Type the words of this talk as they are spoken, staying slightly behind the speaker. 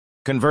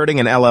Converting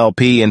an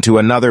LLP into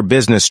another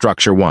business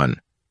structure. 1.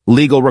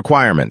 Legal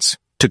requirements.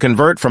 To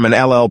convert from an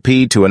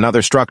LLP to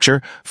another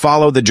structure,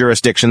 follow the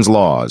jurisdiction's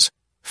laws.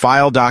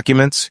 File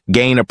documents,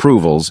 gain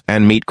approvals,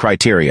 and meet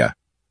criteria.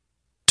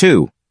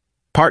 2.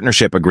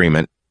 Partnership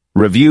agreement.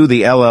 Review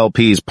the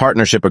LLP's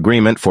partnership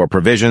agreement for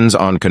provisions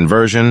on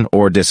conversion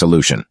or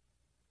dissolution.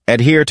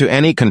 Adhere to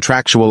any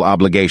contractual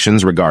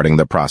obligations regarding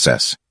the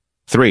process.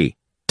 3.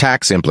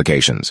 Tax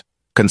implications.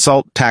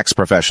 Consult tax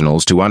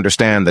professionals to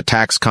understand the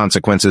tax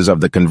consequences of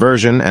the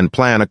conversion and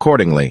plan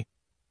accordingly.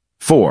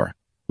 4.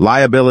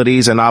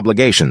 Liabilities and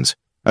obligations.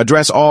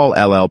 Address all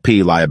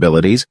LLP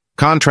liabilities,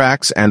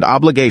 contracts, and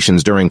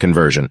obligations during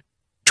conversion.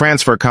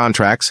 Transfer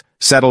contracts,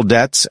 settle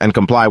debts, and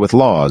comply with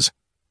laws.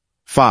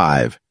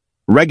 5.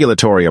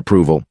 Regulatory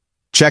approval.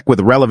 Check with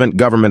relevant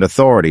government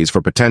authorities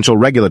for potential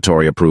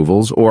regulatory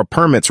approvals or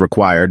permits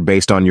required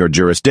based on your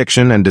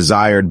jurisdiction and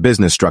desired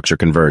business structure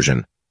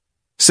conversion.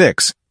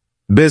 6.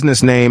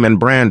 Business name and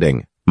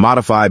branding.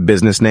 Modify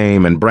business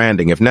name and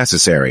branding if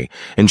necessary,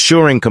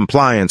 ensuring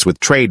compliance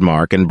with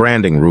trademark and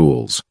branding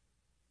rules.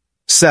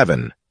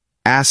 7.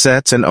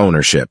 Assets and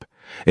ownership.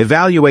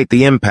 Evaluate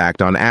the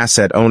impact on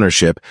asset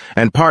ownership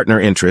and partner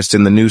interests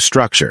in the new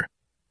structure.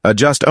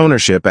 Adjust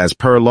ownership as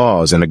per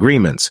laws and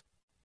agreements.